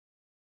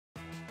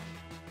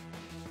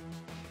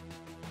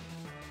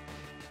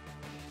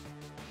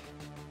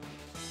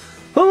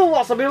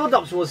What's up people,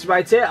 Dobbsyrules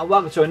right here and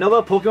welcome to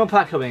another Pokemon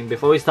pack coming.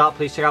 Before we start,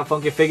 please check out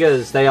Funky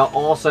Figures. They are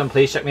awesome.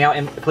 Please check me out.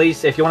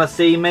 Please, if you want to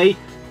see me,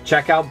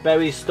 check out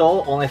Berry's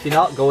store. Or if you're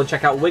not, go and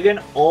check out Wigan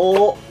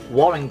or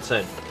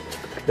Warrington.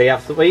 They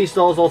have 3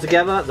 stores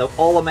altogether. They're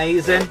all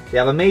amazing. They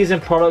have amazing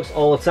products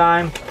all the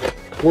time.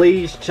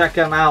 Please check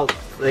them out.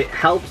 It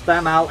helps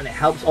them out and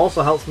it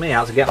also helps me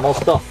out to get more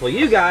stuff for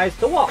you guys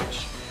to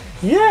watch.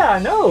 Yeah, I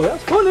know.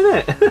 That's fun,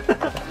 isn't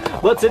it?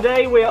 But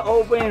today we are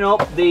opening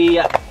up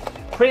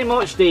pretty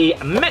much the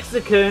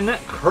Mexican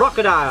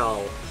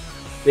crocodile,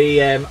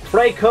 the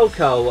Fray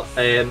Coco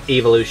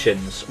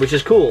evolutions, which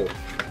is cool.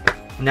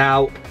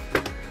 Now,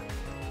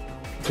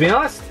 to be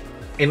honest,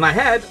 in my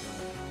head,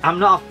 I'm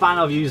not a fan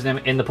of using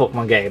him in the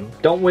Pokemon game.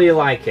 Don't really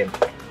like him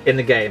in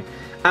the game.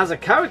 As a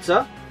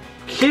character,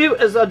 cute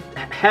as a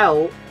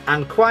hell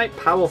and quite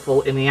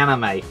powerful in the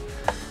anime,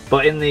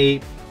 but in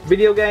the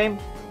video game,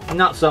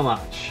 not so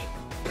much.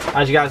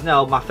 As you guys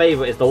know, my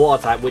favourite is the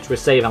water type, which we're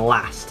saving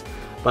last.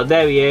 But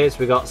there he is.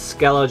 We got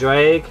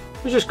Skeladrgo,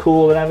 which is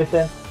cool and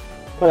everything.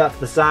 Put that to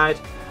the side.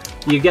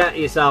 You get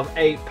yourself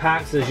 8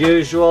 packs as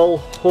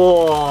usual.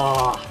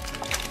 Oh.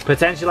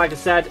 Potentially, like I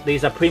said,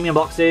 these are premium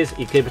boxes.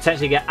 You could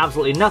potentially get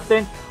absolutely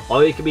nothing,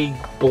 or you could be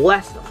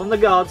blessed from the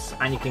gods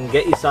and you can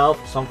get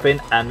yourself something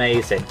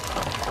amazing.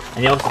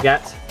 And you also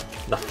get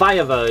the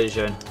fire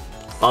version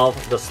of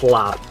the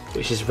slab,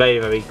 which is very,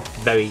 very,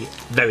 very,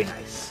 very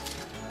nice.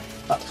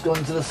 That's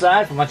going to the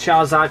side for my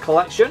Charizard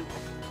collection,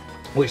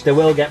 which they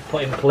will get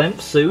put in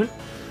plimps soon.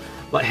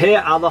 But here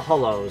are the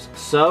hollows.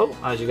 So,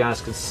 as you guys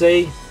can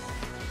see,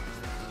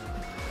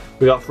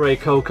 we got Fray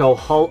Coco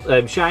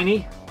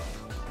shiny.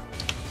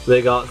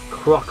 We got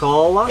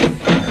Crocola,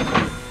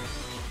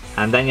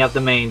 and then you have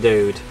the main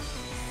dude.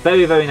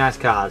 Very, very nice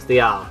cards. They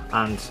are,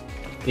 and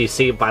you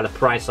see by the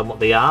price on what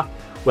they are,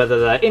 whether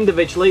they're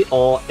individually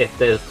or if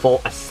they're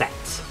for a set.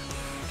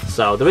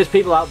 So there is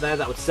people out there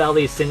that would sell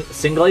these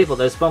singly, but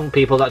there's some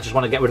people that just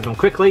want to get rid of them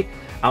quickly.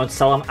 I would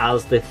sell them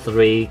as the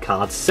 3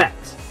 card set.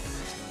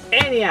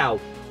 Anyhow,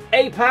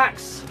 8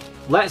 packs.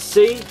 Let's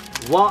see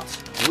what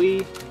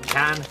we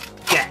can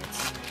get.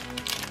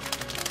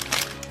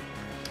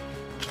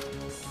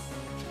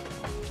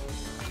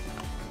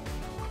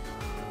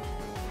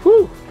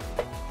 Whew.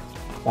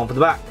 One for the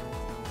back.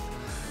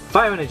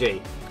 Fire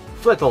Energy,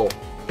 Flittle,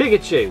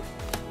 Pikachu,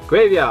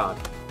 Graveyard,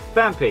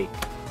 Vampy,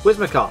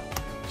 Whimsicott,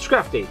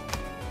 Scrafty,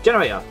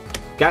 Generator,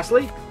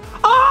 Ghastly.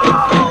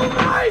 Oh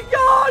my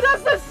god,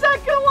 that's the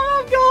second one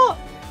I've got!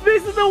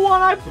 This is the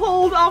one I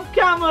pulled off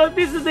camera.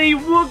 This is the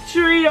Rook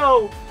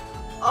Trio.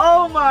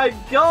 Oh my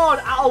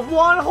god, out of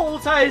one whole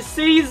entire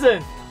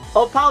season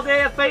of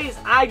Paldean Fates,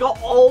 I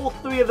got all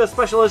 3 of the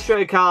special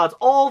illustrated cards.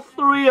 All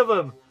 3 of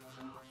them.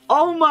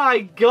 Oh my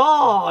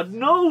god,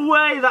 no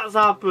way that's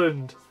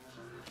happened.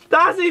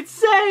 That's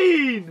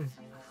insane!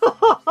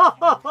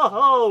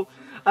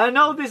 I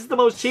know this is the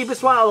most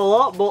cheapest one out of the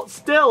lot, but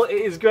still, it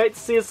is great to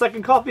see a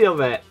second copy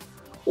of it.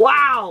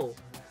 Wow!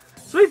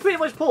 So we pretty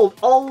much pulled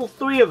all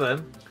 3 of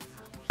them,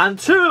 and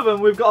 2 of them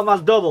we've got them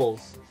as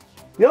doubles.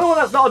 The other one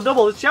that's not a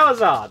double is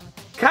Charizard.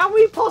 Can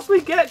we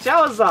possibly get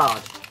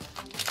Charizard?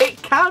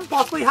 It can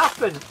possibly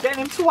happen.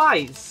 Getting him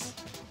twice.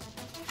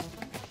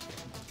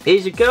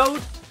 Here's your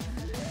code,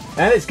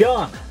 and it's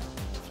gone.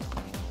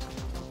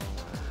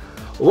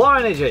 War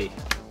Energy,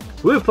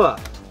 Wooper,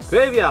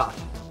 Graveyard,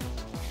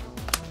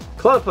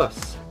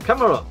 Clopus,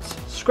 Camerupt,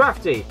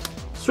 Scrafty,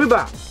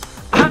 Swoobat,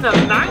 and a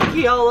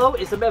Mankey holo.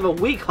 It's a bit of a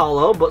weak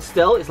holo, but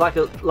still, it's like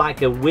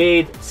a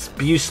weird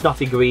spew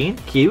snotty green.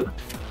 Cute.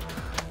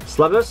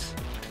 Slebus,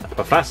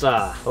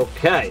 Professor.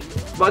 Okay,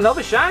 but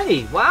another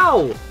shiny.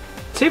 Wow,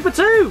 2 for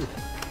 2.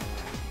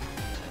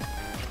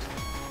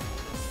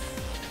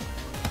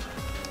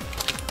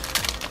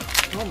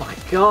 Oh my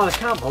god, I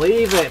can't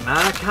believe it, man.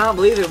 I can't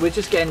believe it. We're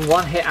just getting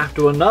one hit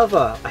after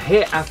another. A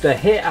hit after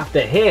hit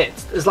after hit.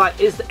 It's like,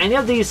 is any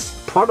of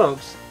these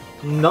products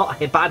not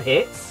bad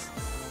hits?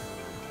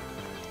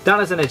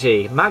 Dana's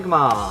Energy,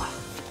 Magmar,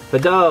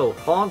 Fido,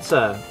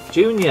 Haunter,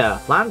 Junior,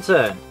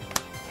 Lantern,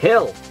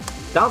 Hill,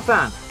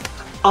 Downfan.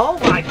 Oh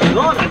my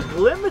god, a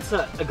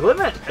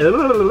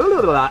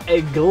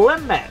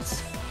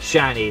Glimmet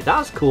shiny.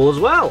 That's cool as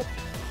well.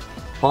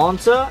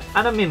 Haunter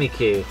and a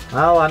Mimikyu.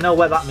 Well, I know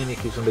where that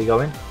Mimikyu's going to be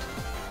going.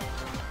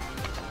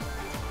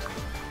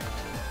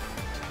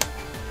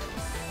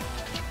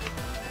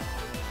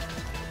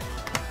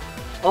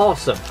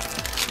 Awesome.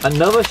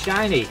 Another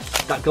shiny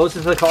that goes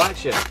into the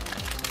collection.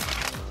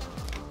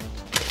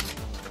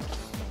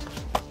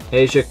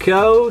 Here's your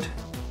code,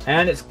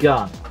 and it's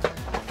gone.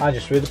 I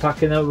just threw the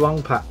pack in the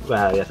wrong pack.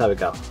 Well, yeah, there we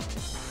go.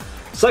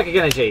 Psychic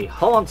Energy,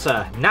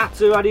 Haunter,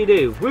 Natsu, how do you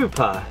do?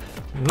 Wooper,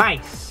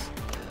 Mice,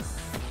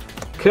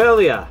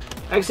 Curlier,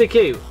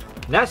 Execute,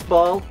 Nest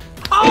Ball.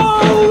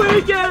 Oh,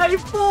 we get a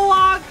full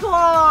art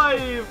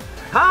climb!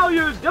 How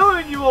you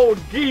doing, you old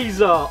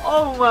geezer?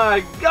 Oh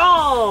my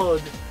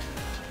god!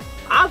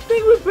 I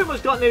think we've pretty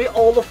much got nearly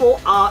all the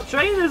full art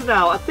trainers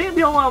now. I think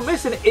the only one I'm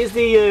missing is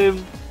the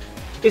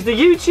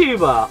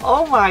YouTuber.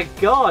 Oh my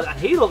god, and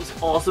he looks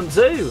awesome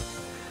too.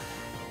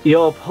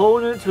 Your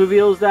opponent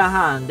reveals their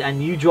hand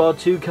and you draw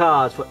 2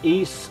 cards for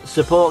each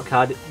support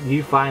card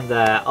you find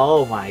there.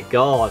 Oh my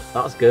god,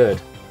 that's good.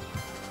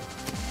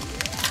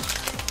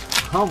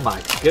 Oh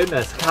my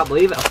goodness, I can't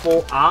believe it. A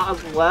full art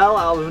as well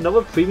out of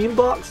another premium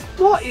box.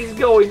 What is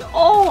going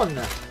on?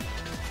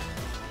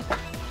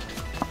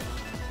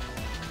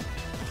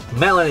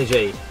 Metal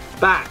Energy,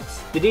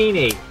 Bats,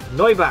 Dedini,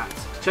 Noibat,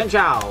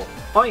 Chenchao,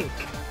 Oink,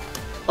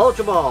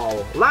 Ultra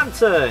Ball,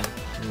 Lantern,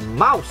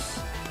 Mouse,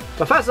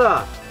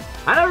 Professor,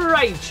 and a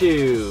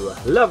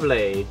Raichu.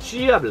 Lovely,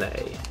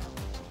 jubbly.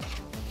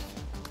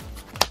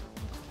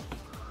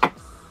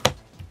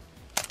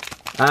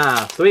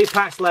 Ah, 3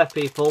 packs left,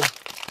 people.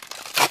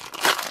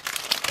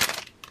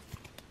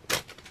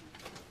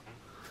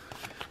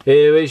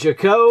 Here is your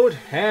code,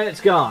 and it's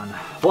gone.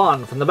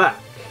 1 from the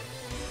back.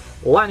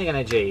 Lightning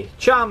Energy,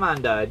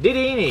 Charmander,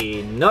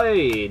 Dedini,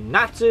 Noi,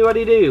 Natu,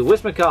 Adidu,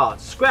 Whismacart,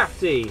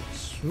 Scrafty,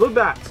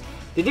 Smoothbat,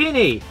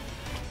 Dedini,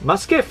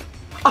 Muskiff.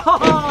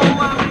 Oh,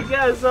 and we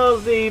get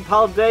ourselves the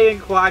Paldean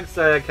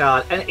Quagsire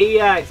card, an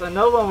EX,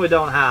 another one we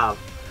don't have.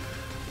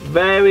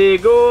 Very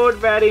good,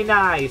 very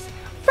nice.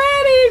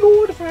 Very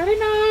good, very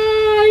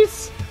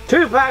nice.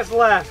 2 packs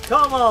left,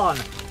 come on.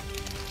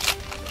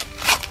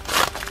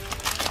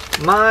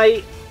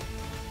 My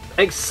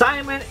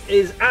excitement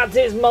is at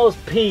its most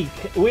peak.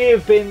 We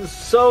have been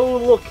so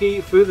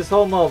lucky through this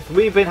whole month.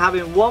 We've been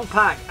having 1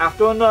 pack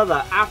after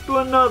another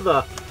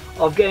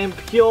of getting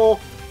pure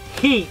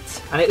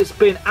heat, and it's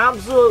been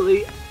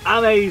absolutely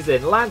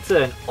amazing.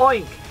 Lantern,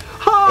 Oink.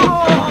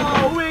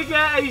 Oh, we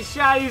get a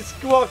shiny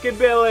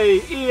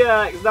Squawkabilly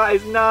EX. That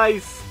is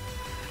nice.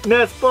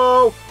 Nest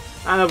Ball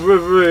and a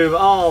Rivaroom.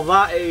 Oh,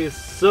 that is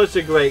such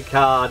a great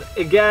card.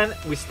 Again,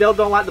 we still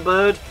don't like the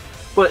bird,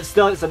 but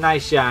still it's a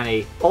nice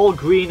shiny. All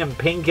green and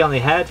pinky on the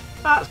head.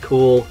 That's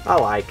cool. I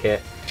like it.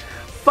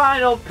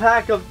 Final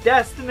pack of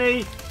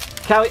Destiny.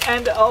 Can we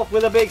end it off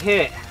with a big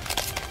hit?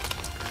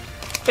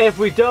 If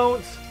we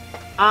don't,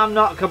 I'm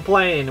not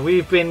complaining.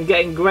 We've been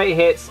getting great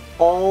hits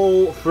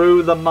all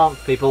through the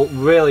month, people.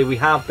 Really, we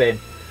have been.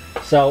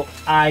 So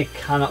I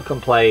cannot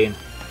complain.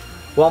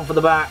 1 for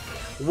the back.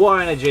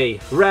 War Energy,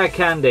 Rare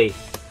Candy,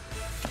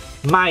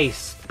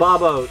 Mice,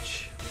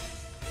 Barboach,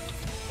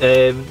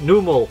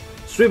 Numel,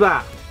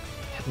 Swoobat,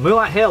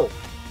 Moonlight Hill,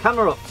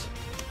 Camerupt,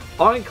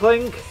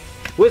 Oinkling,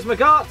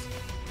 Whismacart,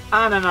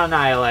 and an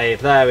Annihilate.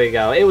 There we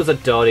go. It was a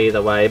dud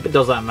either way, but it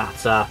doesn't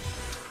matter.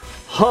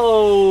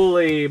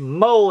 Holy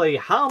moly,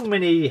 how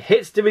many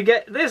hits did we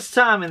get this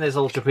time in this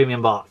Ultra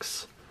Premium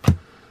box?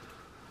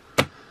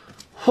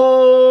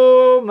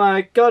 Oh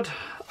my god.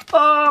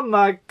 Oh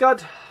my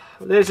god.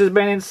 This has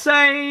been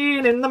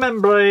insane in the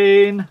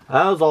membrane,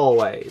 as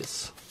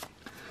always.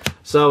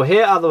 So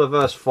here are the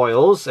reverse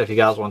foils, if you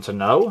guys want to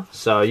know.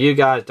 So you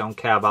guys don't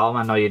care about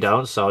them, I know you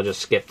don't, so I'll just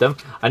skip them.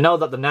 I know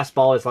that the Nest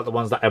Ball is like the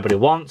ones that everybody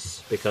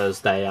wants,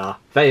 because they are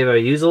very,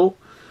 very useful.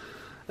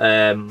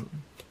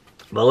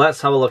 But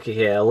let's have a look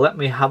here. Let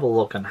me have a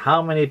look on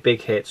how many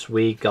big hits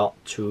we got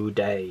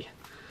today.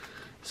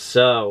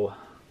 So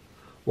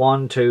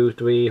 1, 2,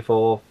 3,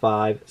 4,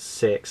 5,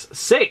 6.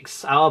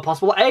 6 out of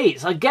possible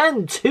 8.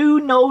 Again, 2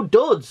 no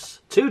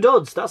duds. 2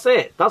 duds, that's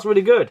it. That's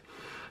really good.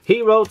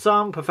 Heat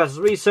Rotom, Professor's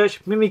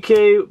Research,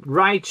 Mimikyu,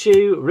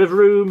 Raichu,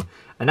 Rivaroom,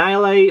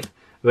 Annihilate,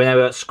 we now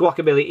got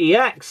Squawkabilly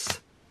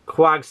EX,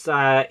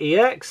 Quagsire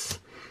EX,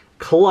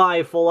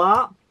 Clive Full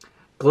Art,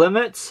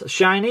 Glimmet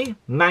Shiny,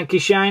 Mankey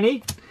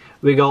Shiny,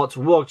 we got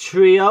Rogue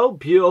Trio,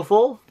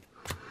 beautiful,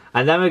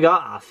 and then we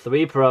got our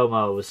 3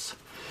 promos.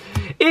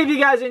 If you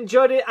guys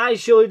enjoyed it, I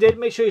surely did.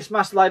 Make sure you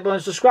smash the like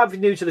button, subscribe if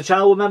you're new to the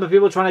channel. Remember,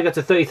 people are trying to get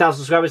to 30,000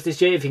 subscribers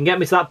this year. If you can get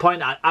me to that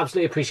point, I'd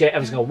absolutely appreciate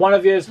every single one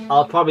of you.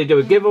 I'll probably do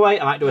a giveaway.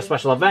 I might do a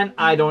special event.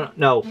 I don't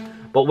know.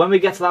 But when we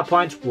get to that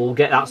point, we'll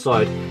get that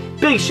sorted.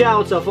 Big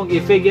shout out to Funky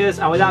Figures.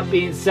 And with that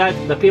being said,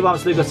 the people I'm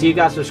still going to see you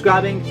guys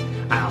subscribing.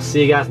 And I'll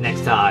see you guys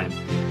next time.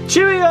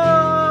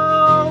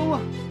 Cheerio!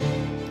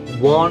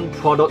 1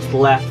 product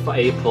left for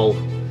April.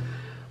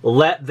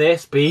 Let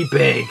this be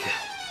big.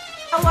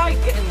 I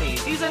like getting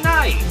these. These are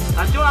nice.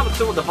 I don't have a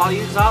clue what the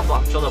values are, but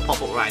I'm sure they'll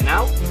pop up right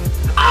now.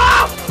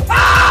 Ah!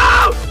 Ah!